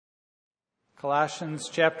Colossians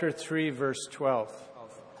chapter 3, verse 12.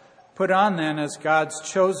 Put on then as God's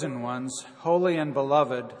chosen ones, holy and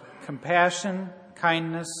beloved, compassion,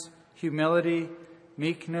 kindness, humility,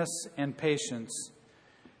 meekness, and patience,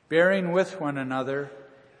 bearing with one another,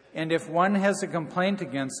 and if one has a complaint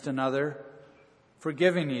against another,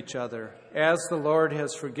 forgiving each other. As the Lord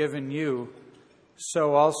has forgiven you,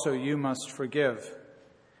 so also you must forgive.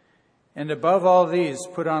 And above all these,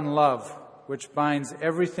 put on love, which binds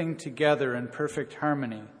everything together in perfect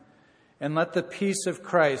harmony. And let the peace of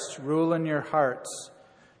Christ rule in your hearts,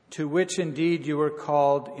 to which indeed you were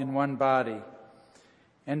called in one body.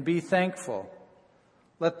 And be thankful.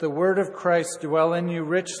 Let the word of Christ dwell in you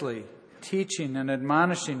richly, teaching and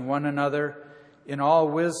admonishing one another in all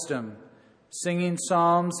wisdom, singing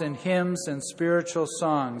psalms and hymns and spiritual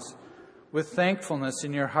songs with thankfulness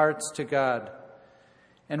in your hearts to God.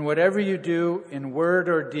 And whatever you do in word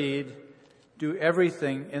or deed, do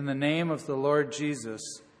everything in the name of the Lord Jesus,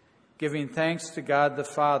 giving thanks to God the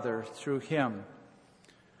Father through him.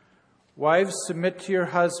 Wives, submit to your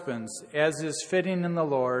husbands, as is fitting in the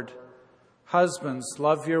Lord. Husbands,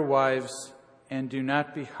 love your wives, and do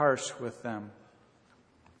not be harsh with them.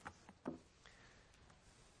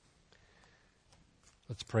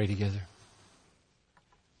 Let's pray together.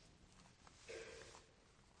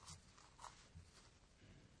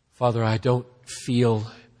 Father, I don't feel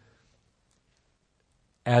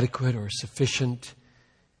adequate or sufficient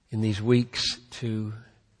in these weeks to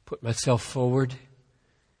put myself forward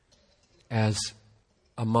as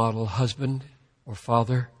a model husband or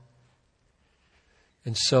father.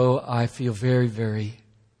 And so I feel very, very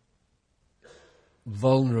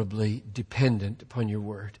vulnerably dependent upon your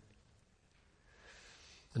word.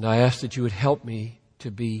 And I ask that you would help me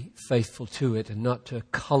to be faithful to it and not to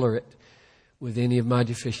color it with any of my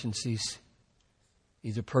deficiencies,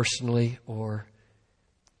 either personally or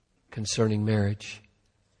concerning marriage.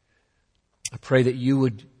 I pray that you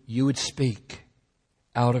would speak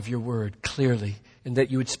out of your word clearly, and that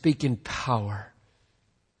you would speak in power.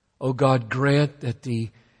 Oh God, grant that the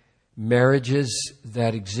marriages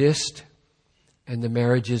that exist and the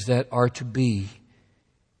marriages that are to be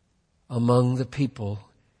among the people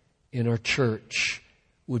in our church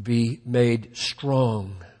would be made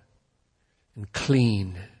strong and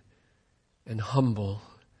clean and humble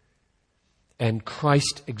and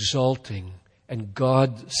Christ-exalting and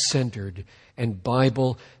God-centered and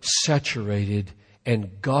Bible-saturated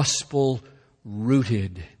and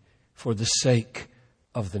gospel-rooted for the sake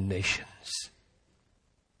of the nations.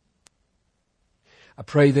 I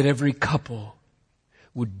pray that every couple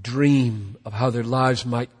would dream of how their lives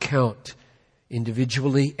might count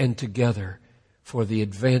individually and together for the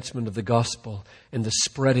advancement of the gospel and the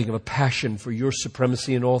spreading of a passion for your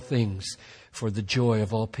supremacy in all things, for the joy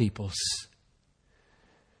of all peoples.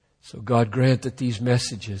 So God, grant that these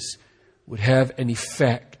messages would have an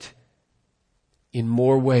effect in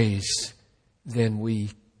more ways than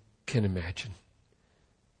we can imagine.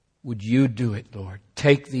 Would you do it, Lord?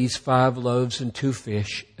 Take these 5 loaves and 2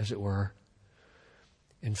 fish, as it were,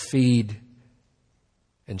 and feed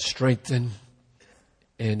and strengthen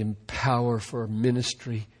and empower for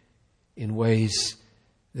ministry in ways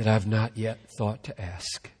that I've not yet thought to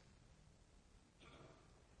ask.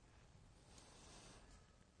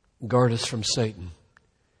 Guard us from Satan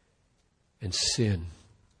and sin.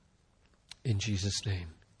 In Jesus' name,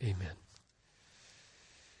 amen.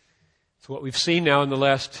 So what we've seen now in the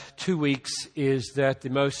last 2 weeks is that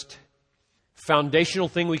the most foundational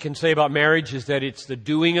thing we can say about marriage is that it's the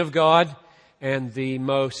doing of God, and the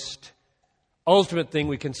most ultimate thing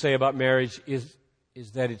we can say about marriage is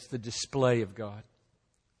that it's the display of God.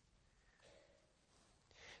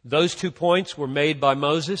 Those 2 points were made by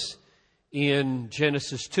Moses in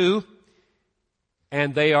Genesis 2,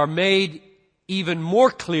 and they are made even more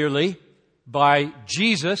clearly by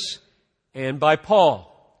Jesus and by Paul.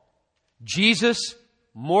 Jesus,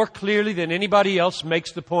 more clearly than anybody else,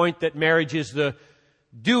 makes the point that marriage is the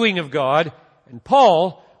doing of God, and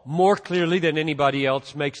Paul, more clearly than anybody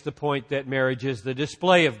else, makes the point that marriage is the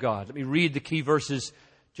display of God. Let me read the key verses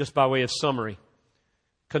just by way of summary.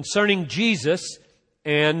 Concerning Jesus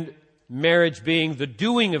and marriage being the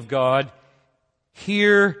doing of God,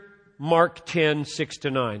 hear Mark 10,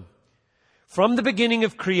 6-9. From the beginning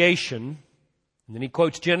of creation, and then he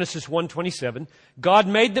quotes Genesis 1:27, God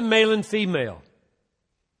made them male and female.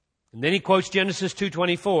 And then he quotes Genesis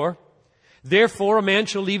 2:24, therefore a man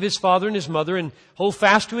shall leave his father and his mother and hold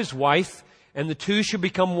fast to his wife, and the two shall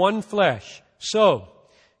become one flesh. So,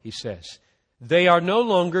 he says, they are no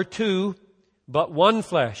longer two, but one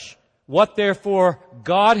flesh. What therefore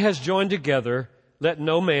God has joined together, let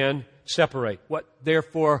no man separate. What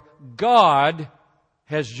therefore God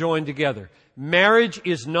has joined together. Marriage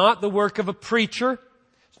is not the work of a preacher.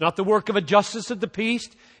 It's not the work of a justice of the peace.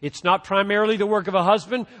 It's not primarily the work of a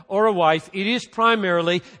husband or a wife. It is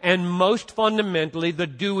primarily and most fundamentally the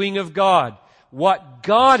doing of God. What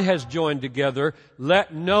God has joined together,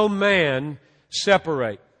 let no man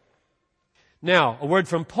separate. Now, a word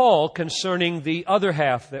from Paul concerning the other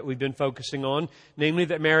half that we've been focusing on, namely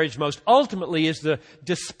that marriage most ultimately is the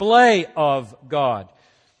display of God.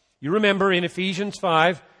 You remember in Ephesians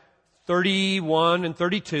 5:31 and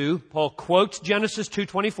 32, Paul quotes Genesis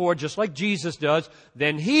 2:24 just like Jesus does.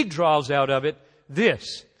 Then he draws out of it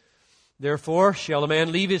this: Therefore shall a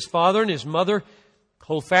man leave his father and his mother,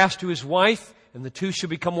 hold fast to his wife, and the two shall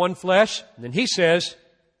become one flesh. And then he says,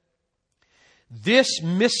 this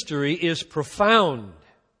mystery is profound,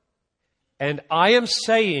 and I am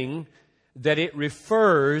saying that it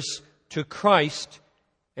refers to Christ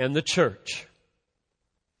and the church.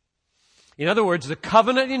 In other words, the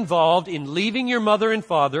covenant involved in leaving your mother and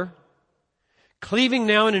father, cleaving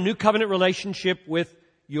now in a new covenant relationship with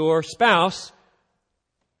your spouse,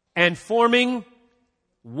 and forming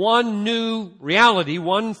one new reality,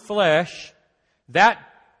 one flesh, that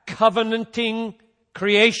covenanting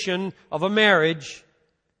creation of a marriage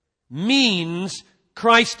means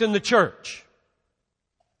Christ and the church.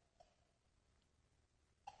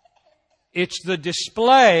 It's the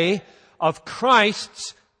display of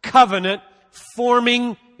Christ's covenant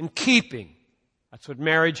forming and keeping. That's what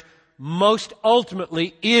marriage most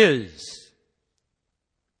ultimately is.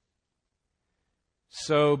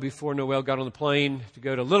 So before Noel got on the plane to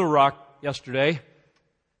go to Little Rock yesterday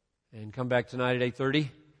and come back tonight at 8:30,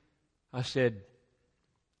 I said,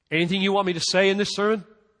 anything you want me to say in this sermon?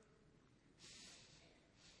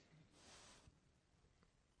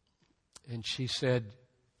 And she said,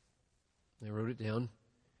 I wrote it down,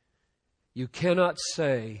 you cannot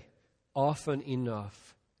say often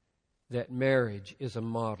enough that marriage is a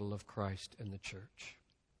model of Christ and the church.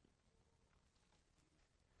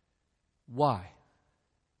 Why?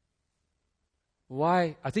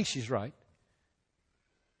 Why? I think she's right.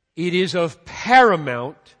 It is of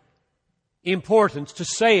paramount importance to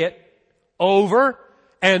say it over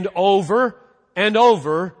and over and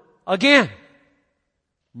over again.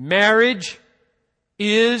 Marriage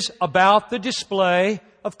is about the display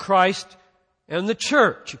of Christ and the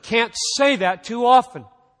church. You can't say that too often.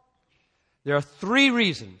 There are 3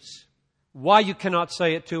 reasons why you cannot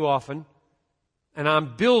say it too often, and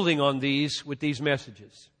I'm building on these with these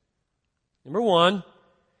messages. Number 1,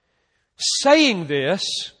 saying this,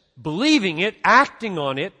 believing it, acting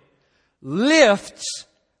on it, lifts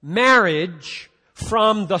marriage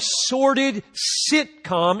from the sordid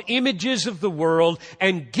sitcom images of the world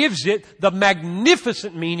and gives it the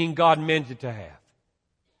magnificent meaning God meant it to have.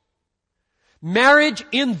 Marriage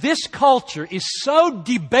in this culture is so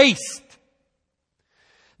debased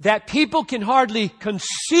that people can hardly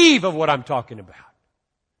conceive of what I'm talking about.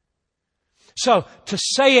 So, to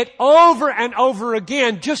say it over and over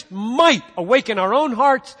again just might awaken our own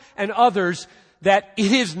hearts and others that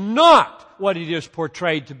it is not what it is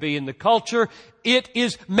portrayed to be in the culture. It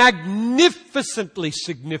is magnificently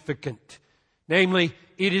significant. Namely,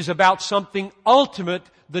 it is about something ultimate,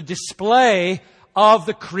 the display of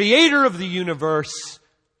the Creator of the universe,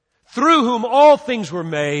 through whom all things were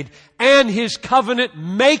made, and His covenant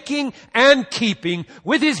making and keeping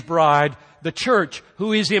with His bride, the church,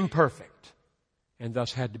 who is imperfect, and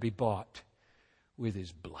thus had to be bought with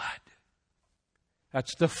His blood.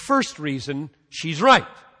 That's the first reason she's right.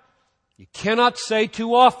 You cannot say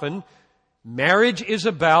too often, marriage is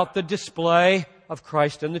about the display of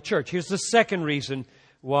Christ and the church. Here's the second reason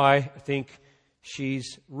why I think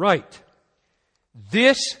she's right.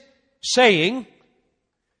 This saying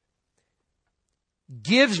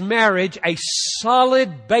gives marriage a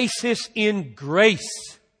solid basis in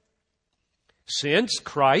grace. Since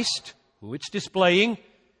Christ, who it's displaying,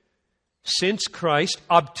 since Christ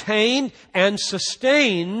obtained and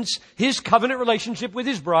sustains His covenant relationship with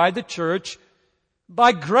His bride, the church,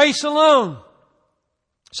 by grace alone.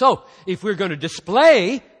 So, if we're going to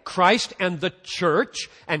display Christ and the church,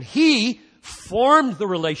 and He formed the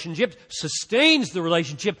relationship, sustains the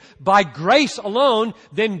relationship by grace alone,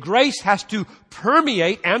 then grace has to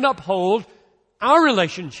permeate and uphold our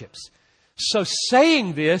relationships. So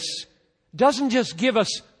saying this doesn't just give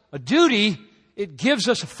us a duty, it gives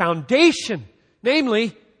us a foundation,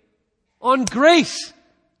 namely on grace.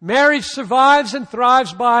 Marriage survives and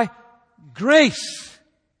thrives by grace.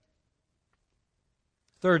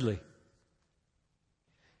 Thirdly,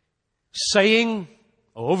 saying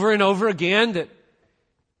over and over again that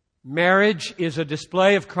marriage is a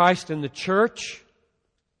display of Christ in the church,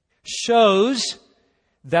 shows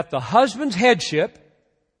that the husband's headship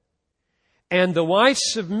and the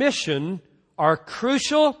wife's submission are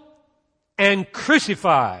crucial and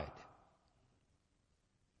crucified.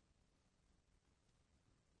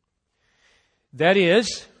 That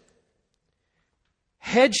is,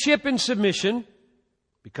 headship and submission,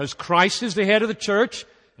 because Christ is the head of the church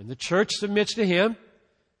and the church submits to Him,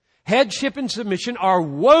 headship and submission are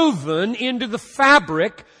woven into the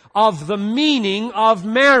fabric of the meaning of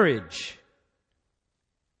marriage.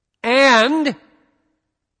 And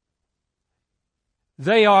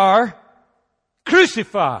they are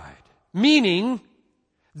crucified, meaning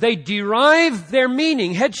they derive their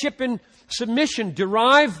meaning. Headship and submission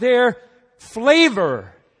derive their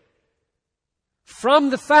flavor from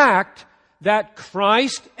the fact that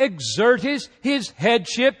Christ exerted His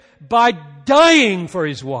headship by dying for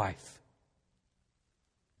His wife,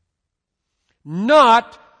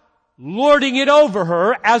 not lording it over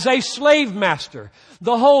her as a slave master.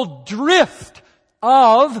 The whole drift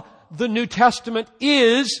of the New Testament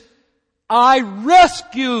is, I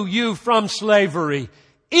rescue you from slavery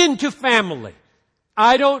into family.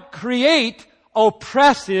 I don't create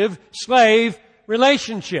oppressive slave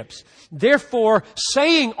relationships. Therefore,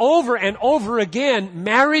 saying over and over again,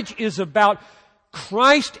 marriage is about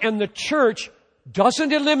Christ and the church,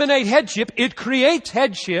 doesn't eliminate headship. It creates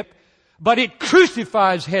headship, but it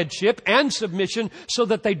crucifies headship and submission so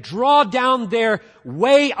that they draw down their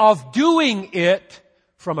way of doing it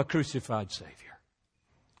from a crucified Savior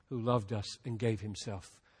who loved us and gave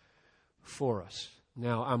Himself for us.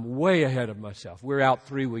 Now, I'm way ahead of myself. We're out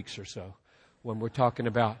 3 weeks or so when we're talking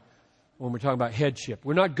about headship.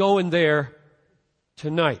 We're not going there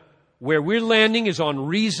tonight. Where we're landing is on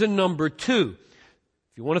reason number 2.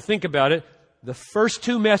 If you want to think about it, the first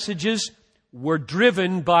 2 messages were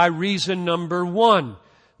driven by reason number 1.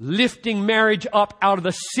 Lifting marriage up out of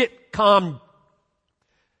the sitcom,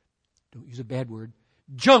 don't use a bad word,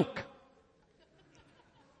 junk.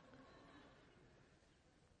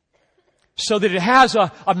 So that it has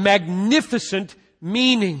a magnificent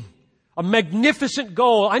meaning, a magnificent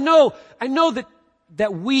goal. I know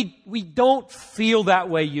that we don't feel that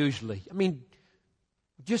way usually. I mean,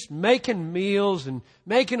 just making meals and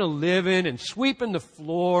making a living and sweeping the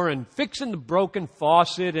floor and fixing the broken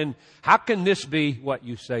faucet, and how can this be what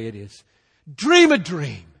you say it is? Dream a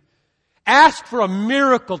dream. Ask for a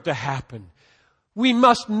miracle to happen. We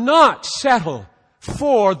must not settle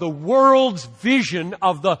for the world's vision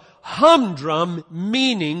of the humdrum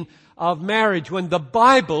meaning of marriage when the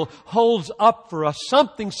Bible holds up for us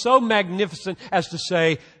something so magnificent as to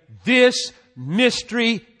say, this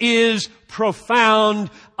mystery is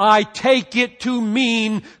profound. I take it to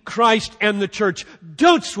mean Christ and the church.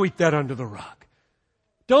 Don't sweep that under the rug.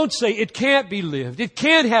 Don't say it can't be lived. It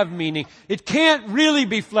can't have meaning. It can't really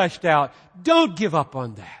be fleshed out. Don't give up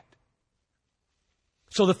on that.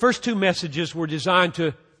 So the first 2 messages were designed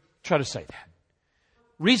to try to say that.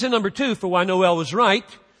 Reason number 2 for why Noel was right,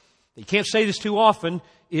 you can't say this too often,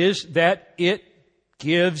 is that it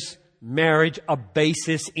gives marriage a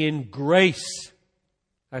basis in grace.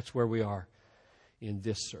 That's where we are in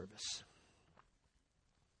this service.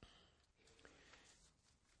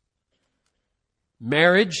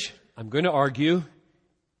 Marriage, I'm going to argue,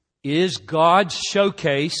 is God's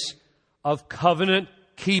showcase of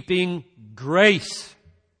covenant-keeping grace.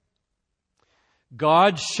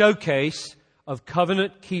 God's showcase of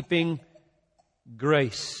covenant-keeping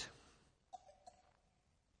grace.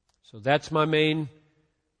 So that's my main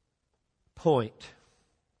point.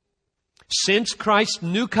 Since Christ's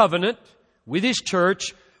new covenant with His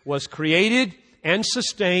church was created and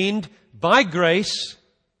sustained by grace,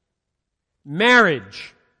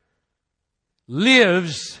 marriage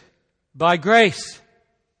lives by grace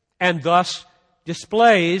and thus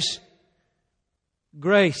displays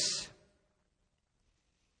grace.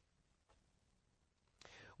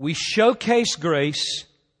 We showcase grace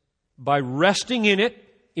by resting in it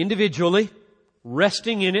individually,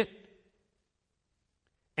 resting in it,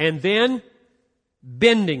 and then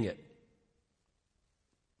bending it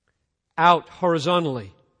out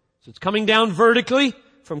horizontally. So it's coming down vertically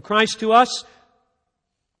from Christ to us,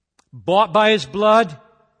 bought by His blood.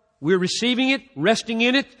 We're receiving it, resting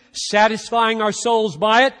in it, satisfying our souls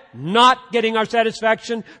by it, not getting our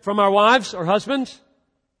satisfaction from our wives or husbands.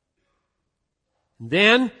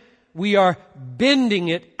 Then we are bending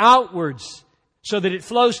it outwards so that it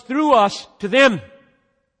flows through us to them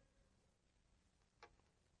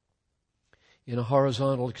in a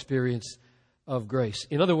horizontal experience of grace.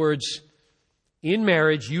 In other words, in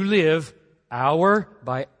marriage you live hour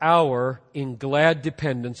by hour in glad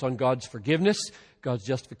dependence on God's forgiveness, God's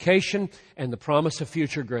justification, and the promise of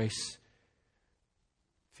future grace.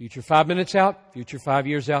 Future 5 minutes out, future 5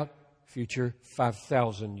 years out, future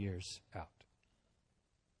 5,000 years out.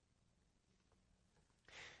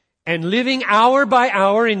 And living hour by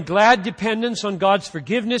hour in glad dependence on God's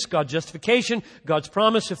forgiveness, God's justification, God's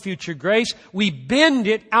promise of future grace, we bend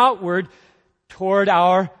it outward toward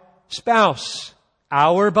our spouse,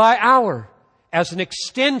 hour by hour, as an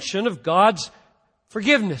extension of God's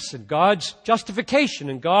forgiveness and God's justification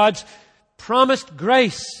and God's promised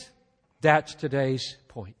grace. That's today's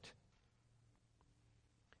point.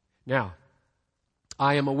 Now,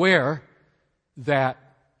 I am aware that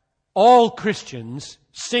all Christians,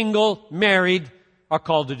 single, married, are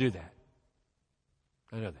called to do that.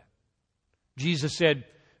 I know that. Jesus said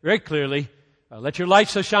very clearly, let your light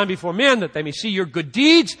so shine before men that they may see your good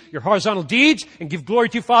deeds, your horizontal deeds, and give glory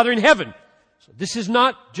to your Father in heaven. So this is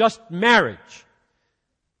not just marriage.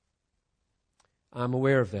 I'm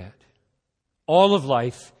aware of that. All of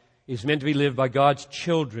life is meant to be lived by God's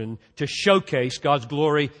children to showcase God's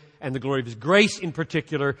glory and the glory of His grace in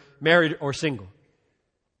particular, married or single.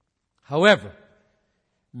 However,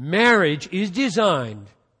 marriage is designed,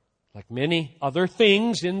 like many other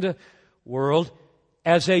things in the world,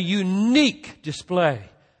 as a unique display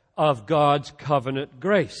of God's covenant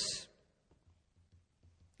grace.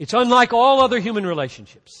 It's unlike all other human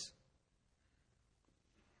relationships.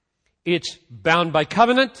 It's bound by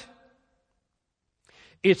covenant.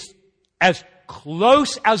 It's as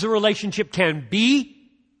close as a relationship can be.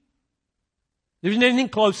 There isn't anything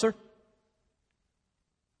closer.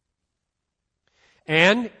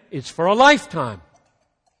 And it's for a lifetime.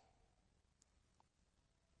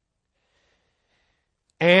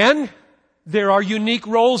 And there are unique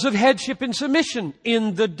roles of headship and submission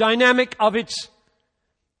in the dynamic of its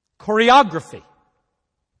choreography.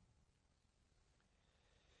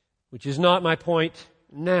 Which is not my point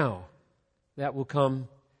now. That will come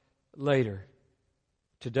later.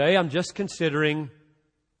 Today I'm just considering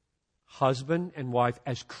husband and wife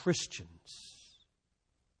as Christians.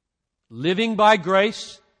 Living by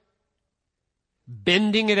grace,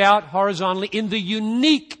 bending it out horizontally in the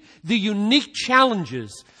unique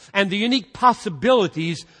challenges and the unique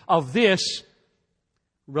possibilities of this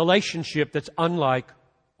relationship that's unlike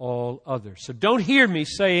all others. So don't hear me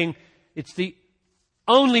saying it's the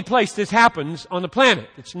only place this happens on the planet.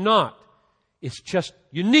 It's not. It's just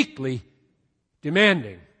uniquely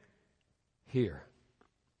demanding here.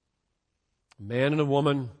 A man and a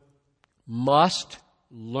woman must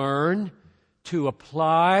learn to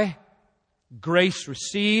apply grace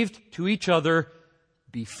received to each other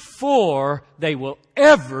before they will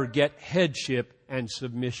ever get headship and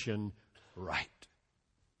submission right.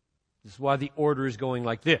 This is why the order is going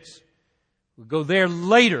like this. We'll go there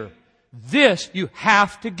later. This you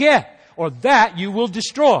have to get, or that you will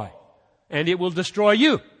destroy, and it will destroy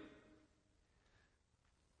you.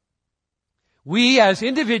 We as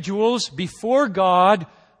individuals before God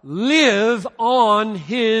live on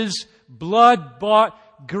His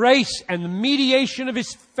blood-bought grace and the mediation of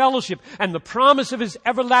His fellowship and the promise of His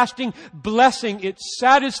everlasting blessing. It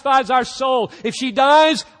satisfies our soul. If she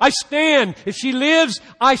dies, I stand. If she lives,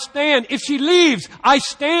 I stand. If she leaves, I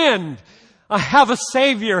stand. I have a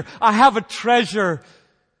Savior. I have a treasure.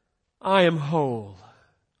 I am whole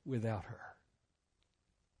without her.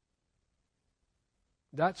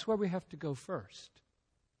 That's where we have to go first.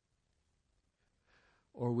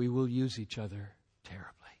 Or we will use each other terribly.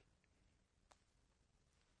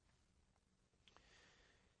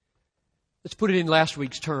 Let's put it in last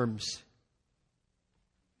week's terms.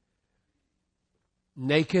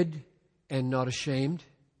 Naked and not ashamed.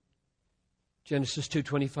 Genesis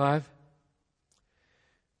 2:25.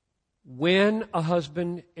 When a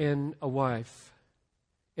husband and a wife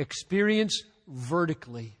experience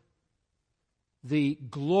vertically the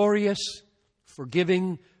glorious,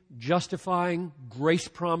 forgiving, justifying,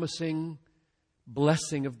 grace-promising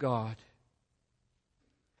blessing of God,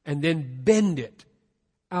 and then bend it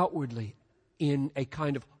outwardly in a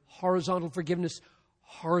kind of horizontal forgiveness,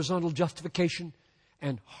 horizontal justification,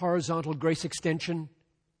 and horizontal grace extension,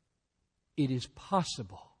 it is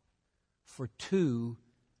possible for two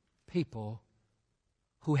people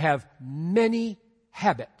who have many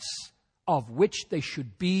habits of which they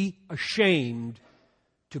should be ashamed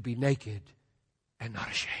to be naked and not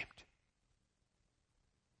ashamed.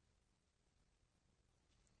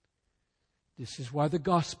 This is why the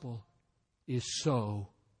gospel is so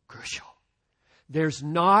crucial. There's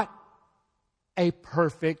not a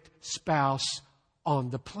perfect spouse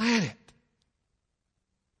on the planet.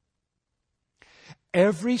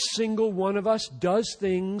 Every single one of us does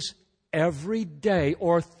things every day,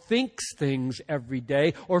 or thinks things every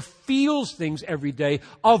day, or feels things every day,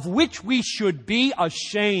 of which we should be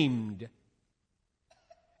ashamed.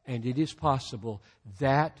 And it is possible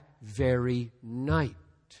that very night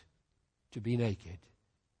to be naked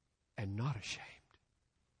and not ashamed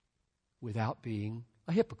without being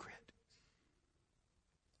a hypocrite.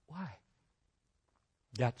 Why?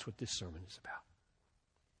 That's what this sermon is about.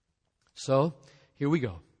 So, here we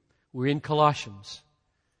go. We're in Colossians.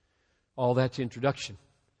 All that's introduction.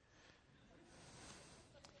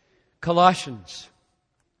 Colossians.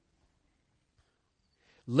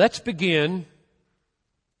 Let's begin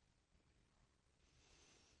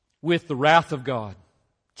with the wrath of God.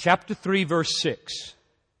 Chapter 3, verse 6.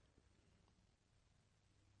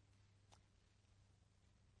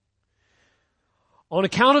 On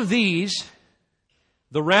account of these,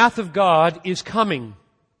 the wrath of God is coming.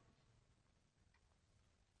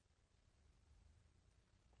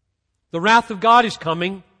 The wrath of God is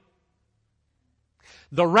coming.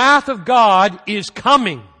 The wrath of God is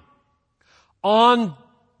coming on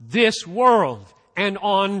this world and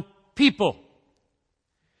on people.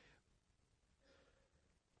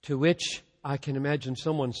 To which I can imagine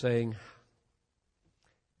someone saying,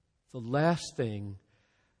 the last thing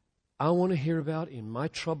I want to hear about in my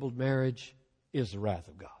troubled marriage is the wrath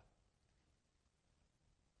of God.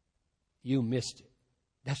 You missed it.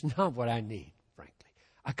 That's not what I need, frankly.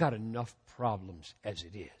 I got enough problems as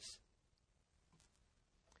it is.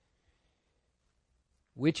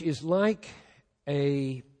 Which is like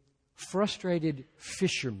a frustrated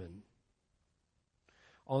fisherman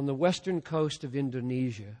on the western coast of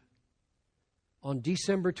Indonesia on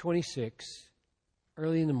December 26,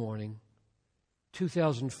 early in the morning,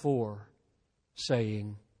 2004,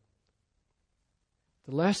 saying,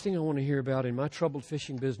 the last thing I want to hear about in my troubled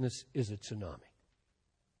fishing business is a tsunami.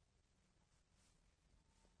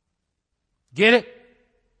 Get it?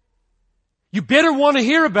 You better want to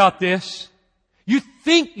hear about this. You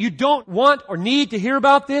think you don't want or need to hear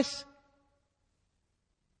about this?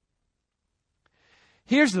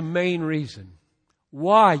 Here's the main reason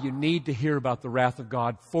why you need to hear about the wrath of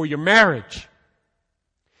God for your marriage.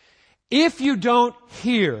 If you don't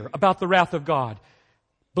hear about the wrath of God,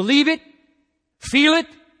 believe it, feel it,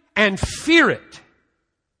 and fear it,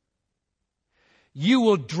 you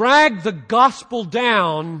will drag the gospel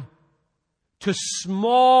down to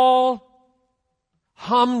small,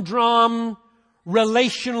 humdrum,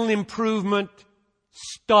 relational improvement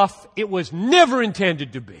stuff it was never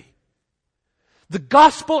intended to be. The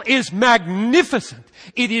gospel is magnificent.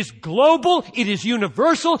 It is global. It is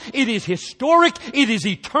universal. It is historic. It is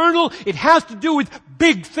eternal. It has to do with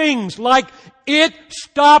big things like it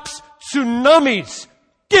stops tsunamis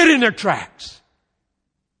dead in their tracks.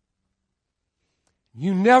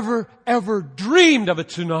 You never ever dreamed of a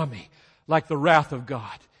tsunami like the wrath of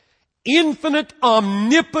God. Infinite,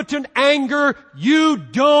 omnipotent anger you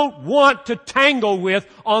don't want to tangle with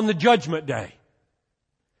on the judgment day.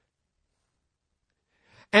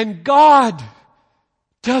 And God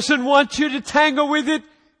doesn't want you to tangle with it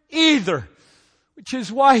either, which is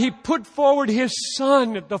why He put forward His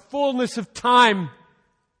Son at the fullness of time,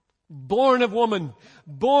 born of woman,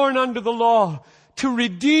 born under the law, to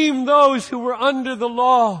redeem those who were under the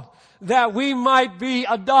law, that we might be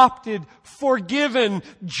adopted, forgiven,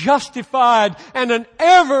 justified, and an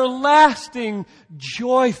everlasting,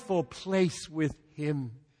 joyful place with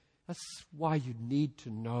Him. That's why you need to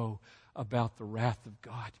know about the wrath of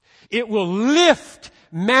God. It will lift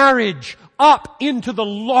marriage up into the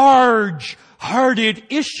large-hearted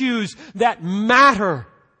issues that matter.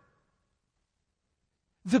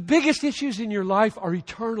 The biggest issues in your life are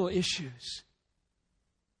eternal issues.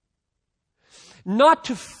 Not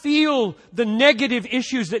to feel the negative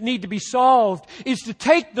issues that need to be solved is to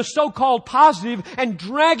take the so-called positive and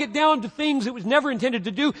drag it down to things it was never intended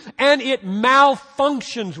to do, and it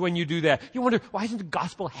malfunctions when you do that. You wonder, why isn't the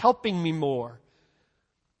gospel helping me more?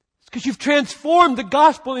 It's because you've transformed the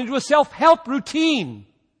gospel into a self-help routine.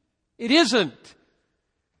 It isn't.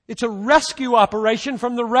 It's a rescue operation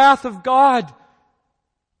from the wrath of God.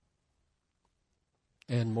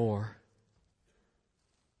 And more.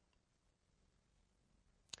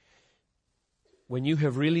 When you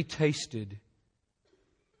have really tasted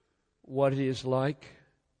what it is like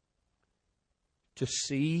to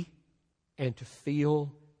see and to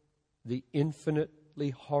feel the infinitely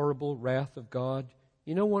horrible wrath of God,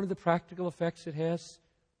 you know one of the practical effects it has?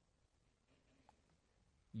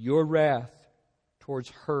 Your wrath towards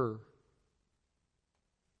her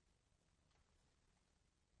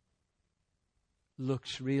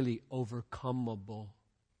looks really overcomable.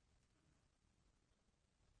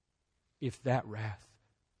 if that wrath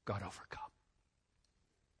got overcome.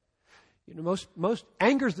 You know, most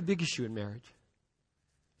anger is the big issue in marriage.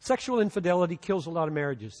 Sexual infidelity kills a lot of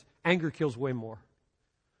marriages. Anger kills way more.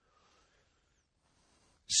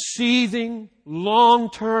 Seething,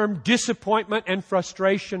 long-term disappointment and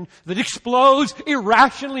frustration that explodes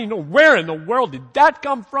irrationally. You know, where in the world did that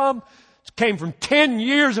come from? It came from 10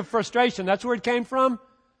 years of frustration. That's where it came from.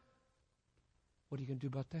 What are you going to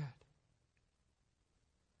do about that?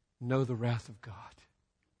 Know the wrath of God.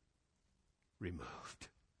 Removed.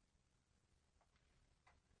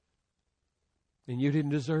 And you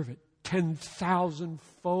didn't deserve it.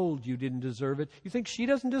 10,000-fold you didn't deserve it. You think she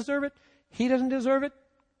doesn't deserve it? He doesn't deserve it?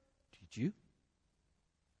 Did you?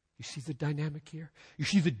 You see the dynamic here? You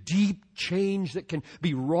see the deep change that can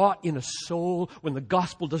be wrought in a soul when the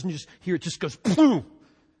gospel doesn't just hear, it just goes boom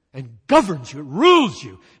and governs you, it rules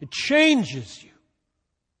you, it changes you.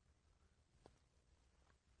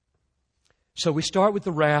 So we start with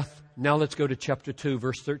the wrath. Now let's go to chapter 2,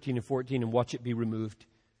 verse 13 and 14 and watch it be removed.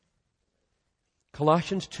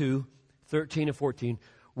 Colossians 2, 13 and 14.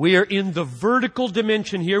 We are in the vertical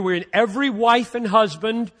dimension here. We're in every wife and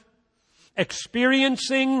husband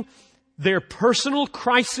experiencing their personal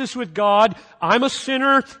crisis with God. I'm a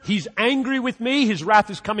sinner. He's angry with me. His wrath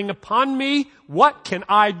is coming upon me. What can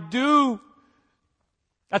I do?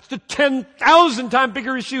 That's the 10,000 times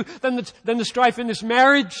bigger issue than the strife in this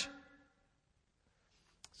marriage.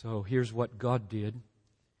 So here's what God did.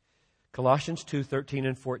 Colossians 2, 13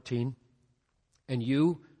 and 14. And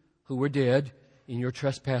you who were dead in your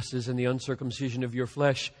trespasses and the uncircumcision of your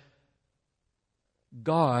flesh,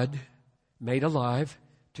 God made alive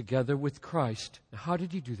together with Christ. Now, how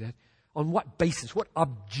did He do that? On what basis? What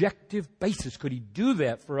objective basis could He do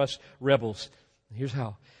that for us rebels? And here's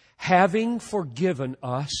how. Having forgiven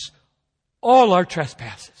us all our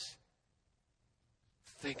trespasses.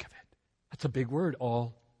 Think of it. That's a big word,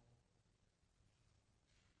 all.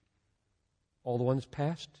 All the ones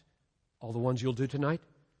past, all the ones you'll do tonight,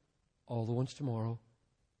 all the ones tomorrow,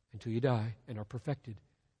 until you die and are perfected.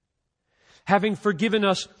 Having forgiven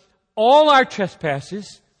us all our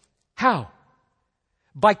trespasses, how?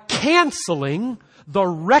 By canceling the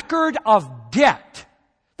record of debt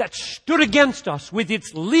that stood against us with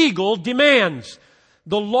its legal demands.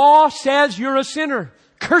 The law says you're a sinner.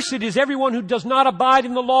 Cursed is everyone who does not abide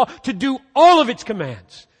in the law to do all of its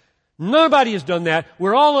commands. Nobody has done that.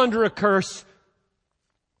 We're all under a curse.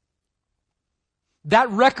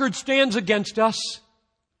 That record stands against us,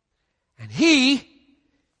 and He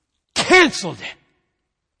canceled it.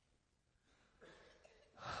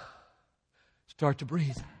 Start to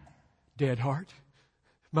breathe. Dead heart.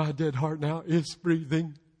 My dead heart now is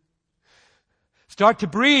breathing. Start to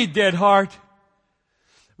breathe, dead heart.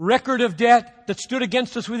 Record of debt that stood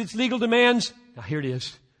against us with its legal demands. Now here it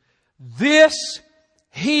is. This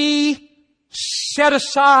He set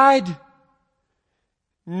aside,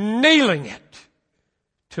 nailing it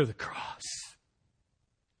to the cross.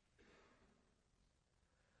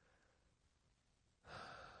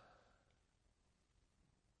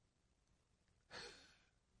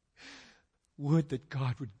 Would that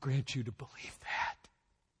God would grant you to believe that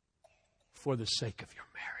for the sake of your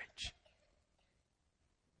marriage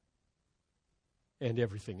and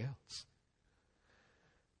everything else.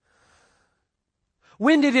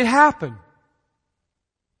 When did it happen?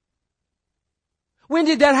 When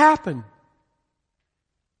did that happen?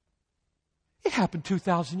 It happened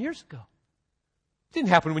 2,000 years ago. It didn't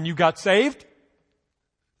happen when you got saved.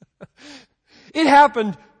 It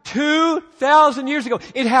happened 2,000 years ago.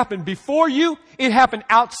 It happened before you. It happened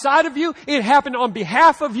outside of you. It happened on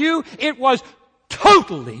behalf of you. It was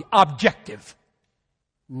totally objective,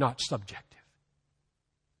 not subjective.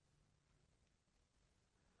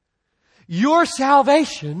 Your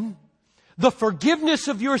salvation, the forgiveness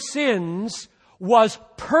of your sins, was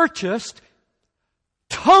purchased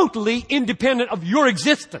totally independent of your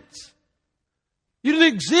existence. You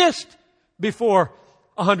didn't exist before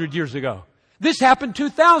 100 years ago. This happened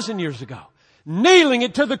 2,000 years ago. Nailing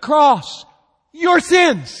it to the cross. Your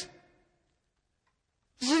sins.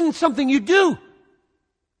 This isn't something you do.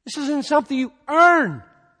 This isn't something you earn.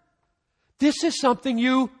 This is something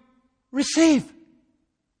you receive.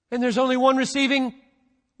 And there's only one receiving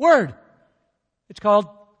word. It's called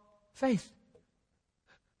faith.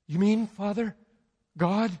 You mean, Father,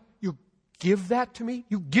 God, you give that to me?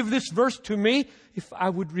 You give this verse to me if I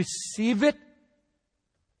would receive it?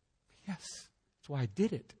 Yes. That's why I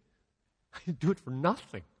did it. I didn't do it for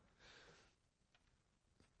nothing.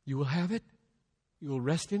 You will have it. You will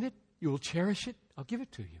rest in it. You will cherish it. I'll give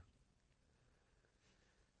it to you.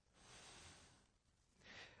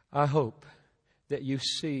 that you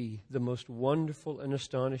see the most wonderful and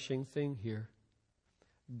astonishing thing here.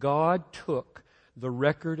 God took the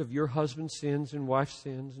record of your husband's sins and wife's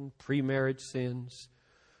sins and pre-marriage sins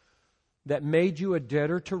that made you a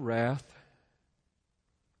debtor to wrath.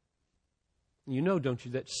 You know, don't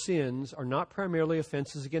you, that sins are not primarily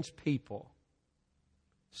offenses against people.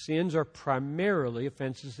 Sins are primarily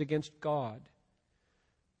offenses against God,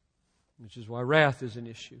 which is why wrath is an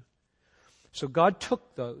issue. So God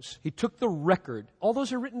took those. He took the record. All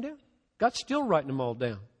those are written down. God's still writing them all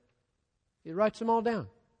down. He writes them all down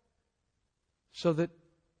so that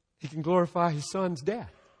He can glorify His Son's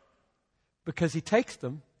death. Because He takes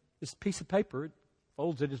them, this piece of paper,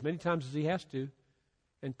 folds it as many times as He has to,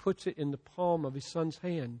 and puts it in the palm of His Son's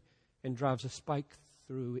hand and drives a spike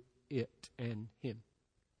through it and Him.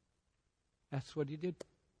 That's what He did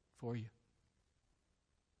for you.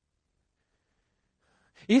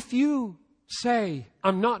 If you say,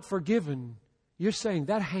 I'm not forgiven, you're saying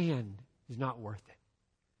that hand is not worth it.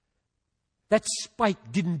 That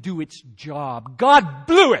spike didn't do its job. God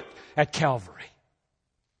blew it at Calvary.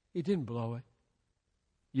 He didn't blow it.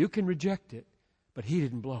 You can reject it, but He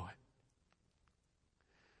didn't blow it.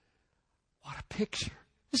 What a picture.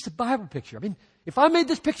 This is a Bible picture. I mean, if I made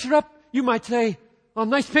this picture up, you might say, well,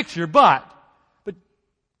 nice picture, but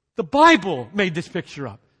the Bible made this picture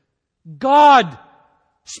up. God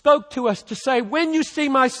spoke to us to say, when you see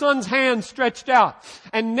my Son's hands stretched out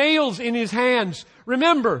and nails in His hands,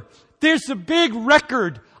 remember, there's a big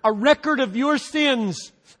record, a record of your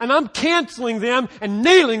sins. And I'm canceling them and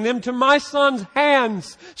nailing them to my Son's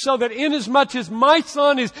hands so that inasmuch as my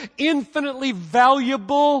Son is infinitely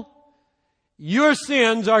valuable, your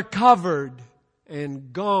sins are covered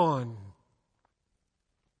and gone.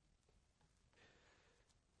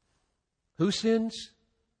 Who sins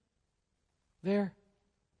there?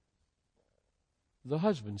 The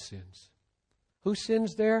husband sins. Who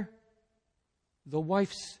sins there? The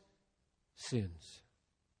wife's sins.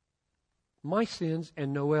 My sins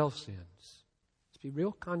and Noel's sins. Let's be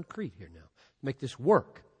real concrete here now. Make this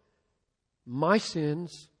work. My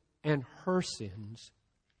sins and her sins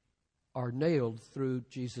are nailed through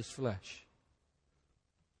Jesus' flesh.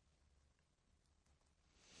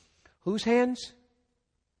 Whose hands?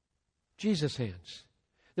 Jesus' hands.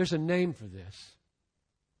 There's a name for this.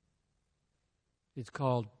 It's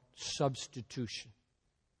called substitution.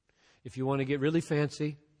 If you want to get really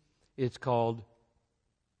fancy, it's called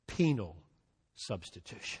penal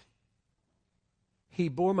substitution. He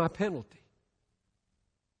bore my penalty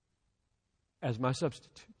as my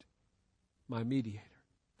substitute, my mediator,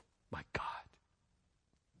 my God.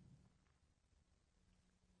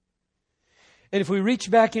 And if we reach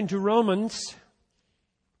back into Romans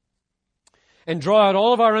and draw out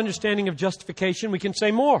all of our understanding of justification, we can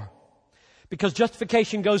say more. Because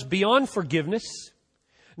justification goes beyond forgiveness.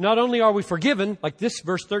 Not only are we forgiven, like this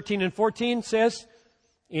verse 13 and 14 says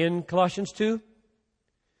in Colossians 2,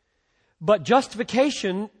 but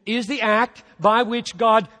justification is the act by which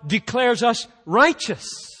God declares us righteous.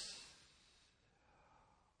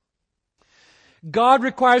 God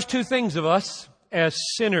requires two things of us as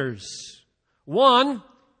sinners. One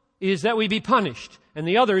is that we be punished, and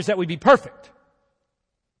the other is that we be perfect.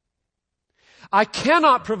 I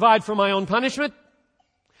cannot provide for my own punishment.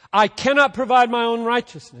 I cannot provide my own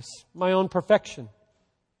righteousness, my own perfection.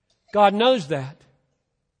 God knows that.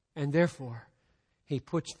 And therefore, He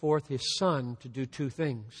puts forth His Son to do two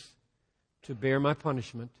things. To bear my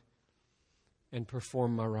punishment and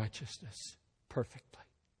perform my righteousness perfectly.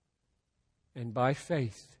 And by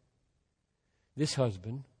faith, this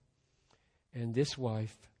husband and this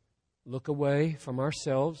wife look away from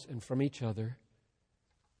ourselves and from each other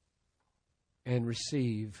and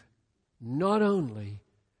receive not only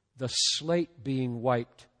the slate being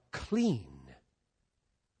wiped clean,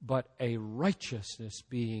 but a righteousness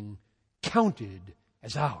being counted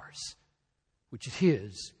as ours, which is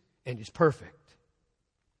His and is perfect.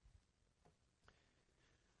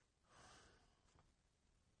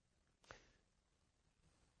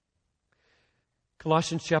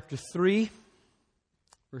 Colossians chapter 3,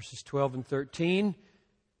 verses 12 and 13,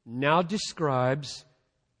 now describes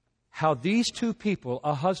how these two people,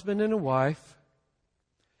 a husband and a wife,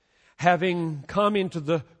 having come into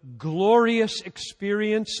the glorious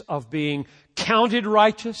experience of being counted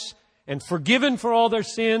righteous and forgiven for all their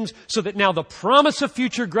sins, so that now the promise of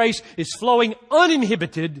future grace is flowing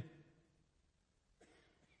uninhibited,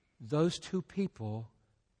 those two people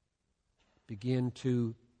begin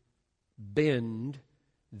to bend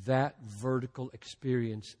that vertical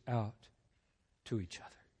experience out to each other.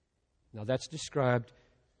 Now that's described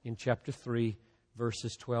in chapter 3,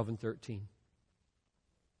 verses 12 and 13.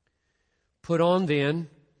 Put on then,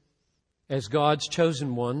 as God's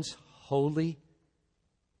chosen ones, holy,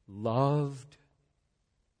 loved,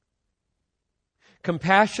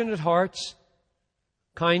 compassionate hearts,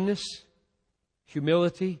 kindness,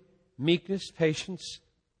 humility, meekness, patience,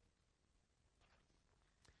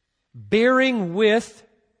 bearing with,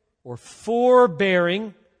 or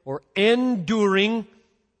forbearing, or enduring.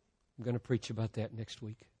 I'm going to preach about that next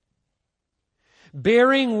week.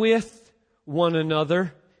 Bearing with one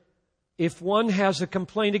another, if one has a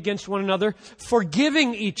complaint against one another,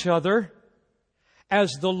 forgiving each other,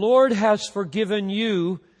 as the Lord has forgiven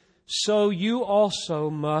you, so you also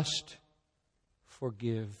must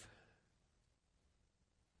forgive.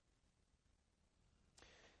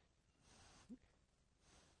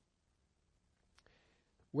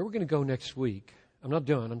 Where we're going to go next week, I'm not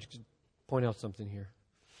done, I'm just going to point out something here.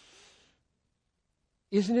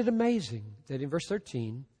 Isn't it amazing that in verse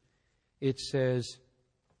 13 it says,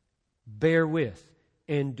 bear with,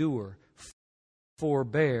 endure,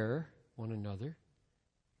 forbear one another,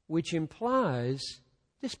 which implies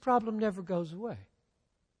this problem never goes away.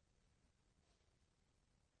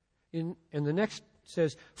 And the next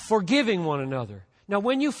says, forgiving one another. Now,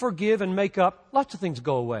 when you forgive and make up, lots of things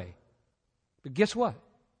go away. But guess what?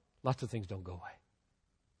 Lots of things don't go away.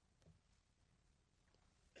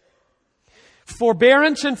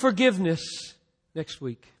 Forbearance and forgiveness next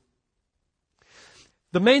week.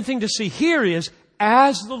 The main thing to see here is,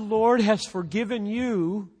 as the Lord has forgiven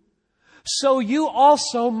you, so you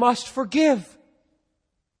also must forgive.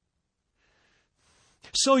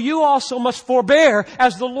 So you also must forbear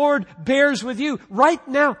as the Lord bears with you. Right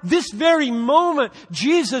now, this very moment,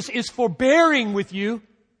 Jesus is forbearing with you.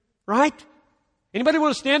 Right? Anybody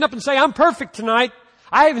want to stand up and say, I'm perfect tonight?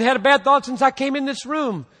 I haven't had a bad thought since I came in this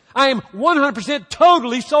room. I am 100%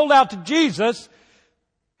 totally sold out to Jesus.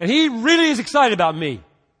 And He really is excited about me.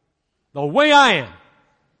 The way I am.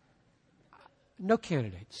 No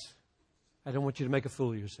candidates. I don't want you to make a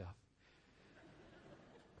fool of yourself.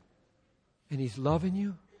 And He's loving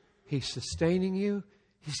you. He's sustaining you.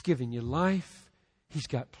 He's giving you life. He's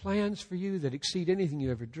got plans for you that exceed anything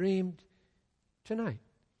you ever dreamed. Tonight.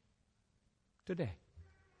 Today.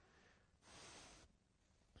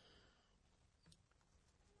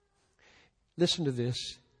 Listen to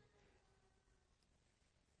this.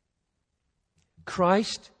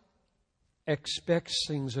 Christ expects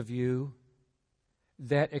things of you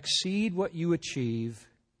that exceed what you achieve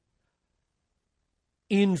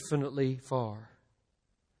infinitely far.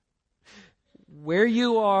 Where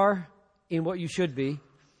you are in what you should be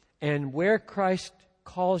and where Christ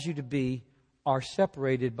calls you to be are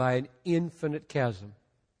separated by an infinite chasm.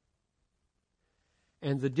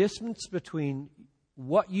 And the distance between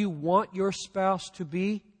what you want your spouse to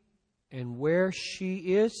be and where she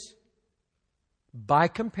is, by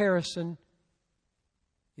comparison,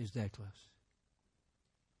 is that close.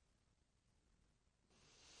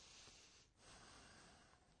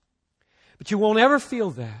 But you won't ever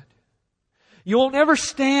feel that. You won't ever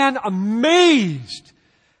stand amazed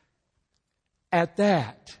at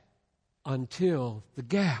that until the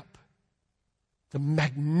gap, the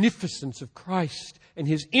magnificence of Christ and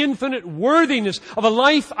His infinite worthiness of a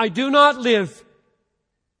life I do not live,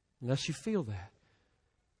 unless you feel that.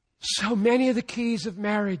 So many of the keys of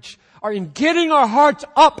marriage are in getting our hearts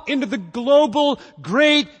up into the global,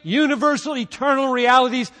 great, universal, eternal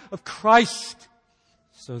realities of Christ,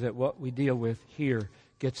 so that what we deal with here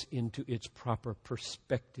gets into its proper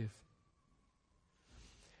perspective.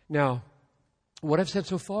 Now, what I've said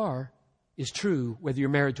so far is true whether you're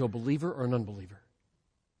married to a believer or an unbeliever.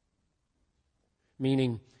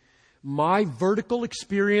 Meaning, my vertical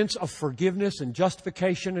experience of forgiveness and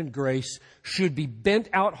justification and grace should be bent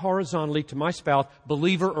out horizontally to my spouse,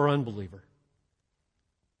 believer or unbeliever.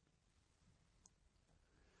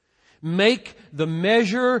 Make the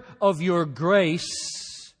measure of your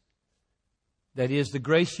grace, that is, the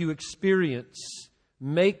grace you experience,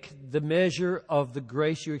 make the measure of the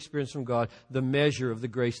grace you experience from God the measure of the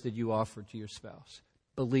grace that you offer to your spouse,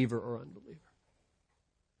 believer or unbeliever.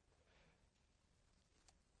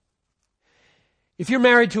 If you're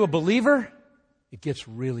married to a believer, it gets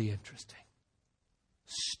really interesting.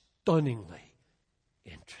 Stunningly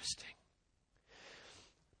interesting.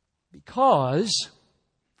 Because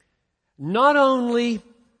not only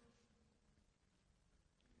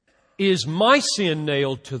is my sin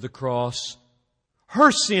nailed to the cross,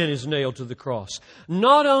 her sin is nailed to the cross.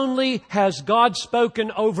 Not only has God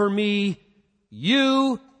spoken over me,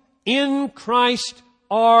 you in Christ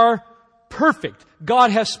are perfect.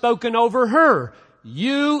 God has spoken over her.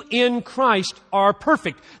 You in Christ are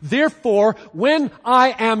perfect. Therefore, when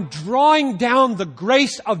I am drawing down the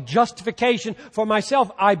grace of justification for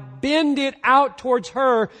myself, I bend it out towards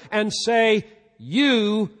her and say,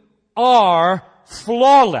 you are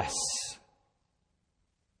flawless.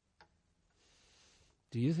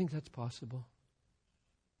 Do you think that's possible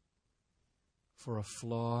for a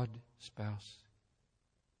flawed spouse?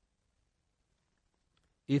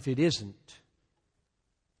 If it isn't,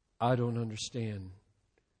 I don't understand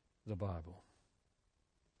the Bible.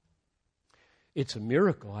 It's a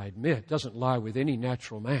miracle, I admit. It doesn't lie with any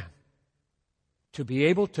natural man. To be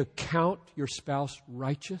able to count your spouse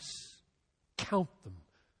righteous, count them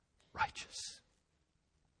righteous,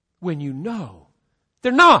 when you know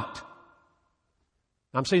they're not.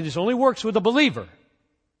 I'm saying this only works with a believer.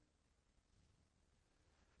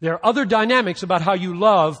 There are other dynamics about how you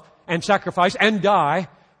love and sacrifice and die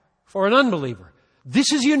for an unbeliever.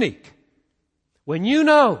 This is unique. When you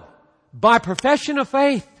know, by profession of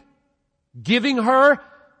faith, giving her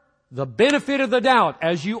the benefit of the doubt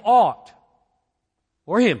as you ought,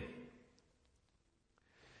 or him,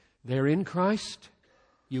 they're in Christ,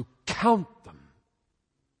 you count them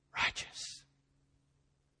righteous.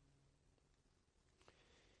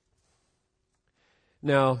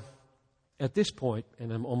 Now, at this point,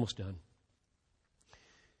 and I'm almost done,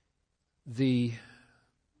 the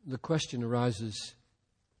question arises,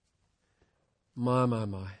 my.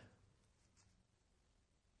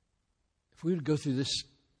 If we would go through this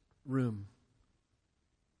room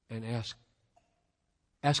and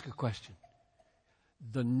ask a question,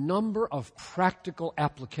 the number of practical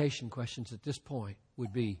application questions at this point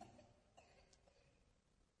would be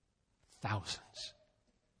thousands.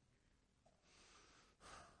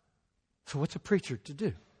 So what's a preacher to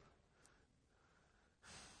do?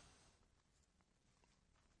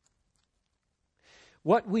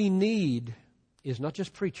 What we need is not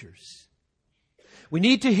just preachers. We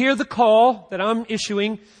need to hear the call that I'm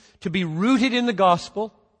issuing to be rooted in the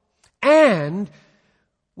gospel, and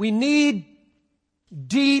we need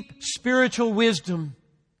deep spiritual wisdom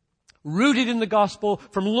rooted in the gospel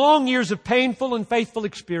from long years of painful and faithful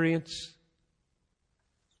experience.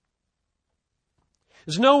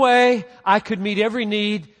 There's no way I could meet every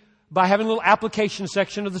need by having a little application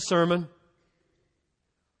section of the sermon.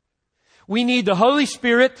 We need the Holy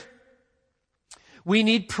Spirit. We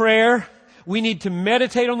need prayer. We need to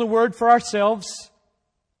meditate on the Word for ourselves.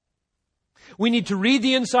 We need to read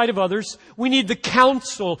the inside of others. We need the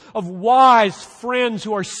counsel of wise friends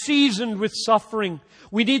who are seasoned with suffering.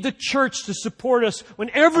 We need the church to support us when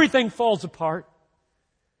everything falls apart.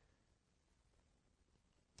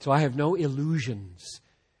 So I have no illusions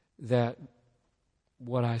that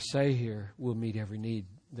what I say here will meet every need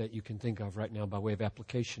that you can think of right now by way of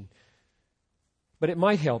application. But it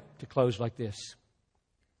might help to close like this.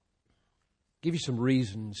 Give you some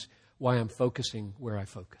reasons why I'm focusing where I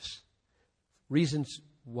focus. Reasons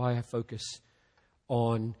why I focus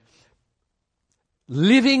on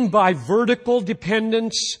living by vertical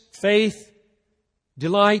dependence, faith,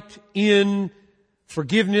 delight in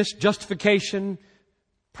forgiveness, justification,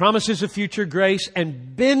 promises of future grace,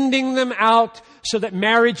 and bending them out so that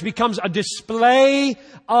marriage becomes a display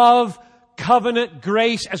of covenant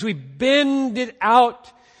grace as we bend it out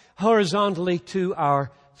horizontally to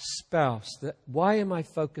our spouse. Why am I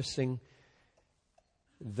focusing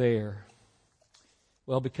there?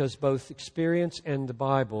 Well, because both experience and the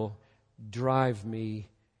Bible drive me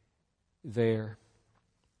there.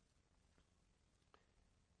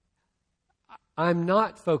 I'm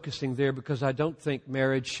not focusing there because I don't think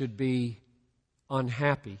marriage should be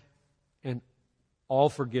unhappy and all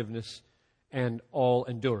forgiveness and all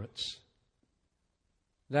endurance.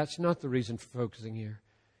 That's not the reason for focusing here.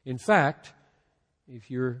 In fact, if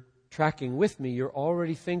you're tracking with me, you're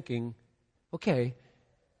already thinking, okay,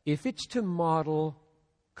 if it's to model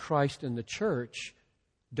Christ in the church,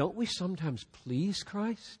 don't we sometimes please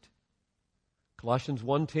Christ? Colossians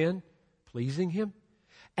 1:10, pleasing Him.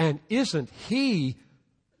 And isn't He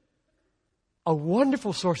a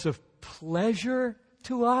wonderful source of pleasure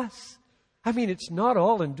to us? I mean, it's not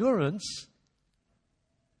all endurance.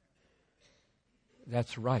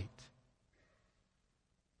 That's right.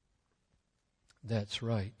 That's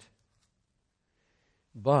right.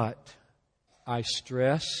 But I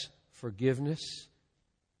stress forgiveness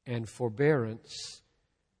and forbearance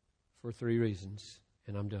for 3 reasons,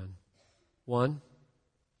 and I'm done. 1,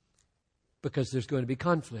 because there's going to be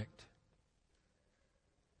conflict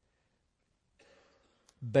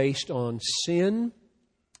based on sin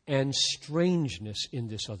and strangeness in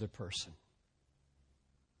this other person.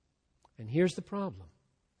 And here's the problem.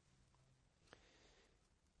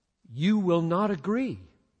 you will not agree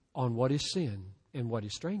on what is sin and what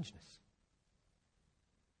is strangeness.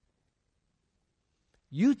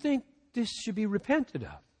 You think this should be repented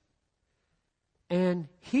of. And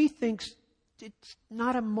he thinks it's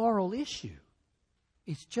not a moral issue.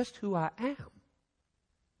 It's just who I am.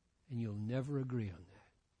 And you'll never agree on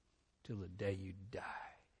that till the day you die.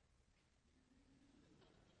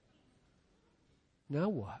 Now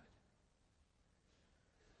what?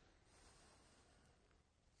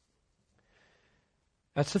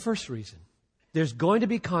 That's the first reason. There's going to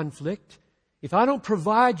be conflict. If I don't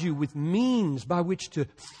provide you with means by which to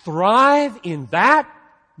thrive in that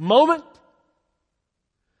moment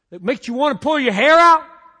that makes you want to pull your hair out,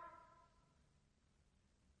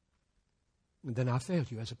 then I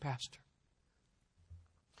failed you as a pastor.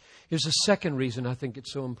 Here's the second reason I think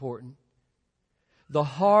it's so important. The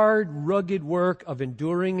hard, rugged work of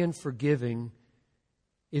enduring and forgiving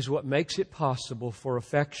is what makes it possible for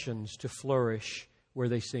affections to flourish where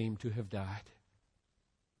they seem to have died.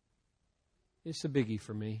 It's a biggie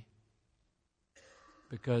for me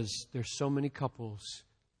because there's so many couples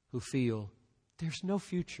who feel there's no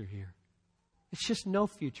future here. It's just no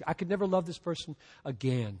future. I could never love this person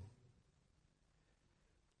again.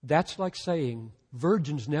 That's like saying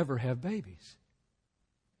virgins never have babies.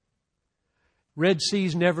 Red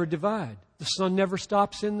seas never divide. The sun never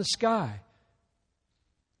stops in the sky.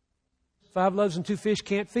 5 loaves and 2 fish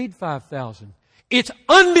can't feed 5,000. It's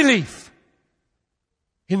unbelief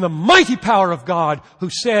in the mighty power of God who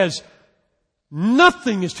says,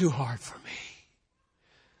 nothing is too hard for me.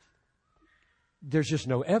 There's just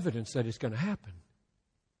no evidence that it's going to happen.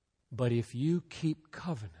 But if you keep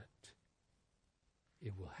covenant,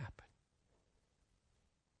 it will happen.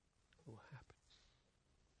 It will happen.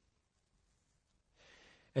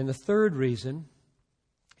 And the third reason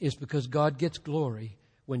is because God gets glory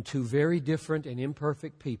when two very different and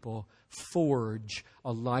imperfect people forge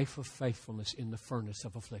a life of faithfulness in the furnace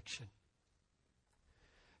of affliction.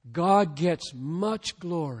 God gets much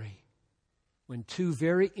glory when two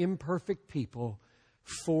very imperfect people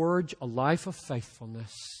forge a life of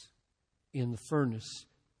faithfulness in the furnace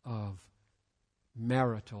of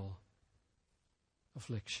marital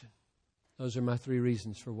affliction. Those are my 3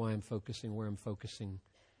 reasons for why I'm focusing where I'm focusing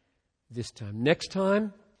this time. Next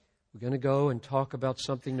time, we're going to go and talk about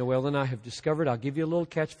something Noel and I have discovered. I'll give you a little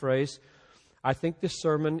catchphrase. I think this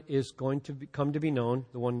sermon is going to come to be known,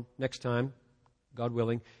 the one next time, God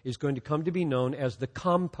willing, is going to come to be known as the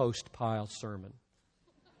compost pile sermon.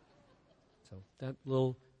 So that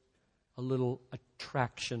a little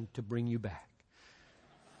attraction to bring you back.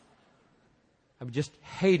 I would just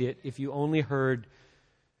hate it if you only heard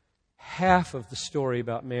half of the story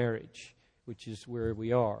about marriage, which is where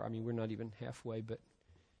we are. I mean, we're not even halfway, but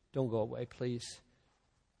don't go away, please.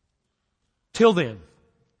 Till then,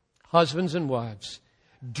 husbands and wives,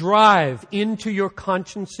 drive into your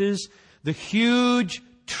consciences the huge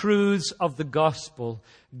truths of the gospel.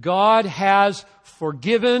 God has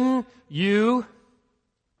forgiven you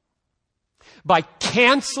by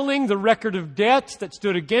canceling the record of debts that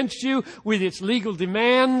stood against you with its legal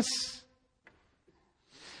demands.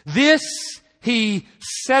 This He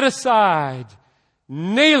set aside,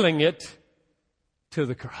 nailing it to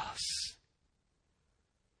the cross.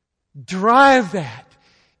 Drive that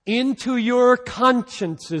into your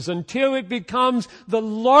consciences until it becomes the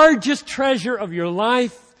largest treasure of your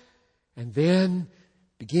life, and then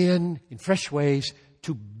begin in fresh ways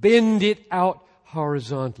to bend it out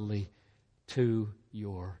horizontally to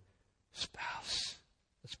your spouse.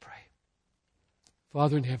 Let's pray.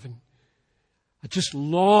 Father in heaven, I just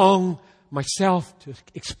long myself to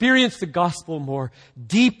experience the gospel more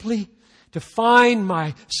deeply, to find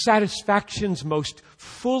my satisfactions most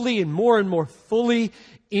fully and more fully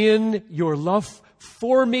in your love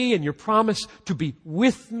for me and your promise to be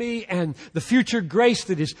with me and the future grace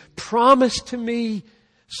that is promised to me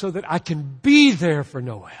so that I can be there for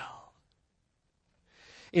Noel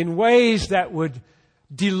in ways that would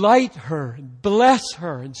delight her, and bless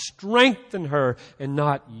her, and strengthen her, and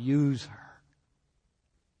not use her.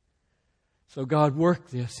 So God, work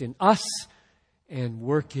this in us and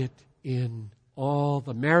work it in all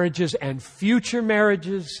the marriages and future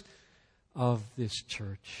marriages of this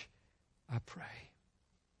church. I pray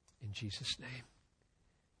in Jesus' name.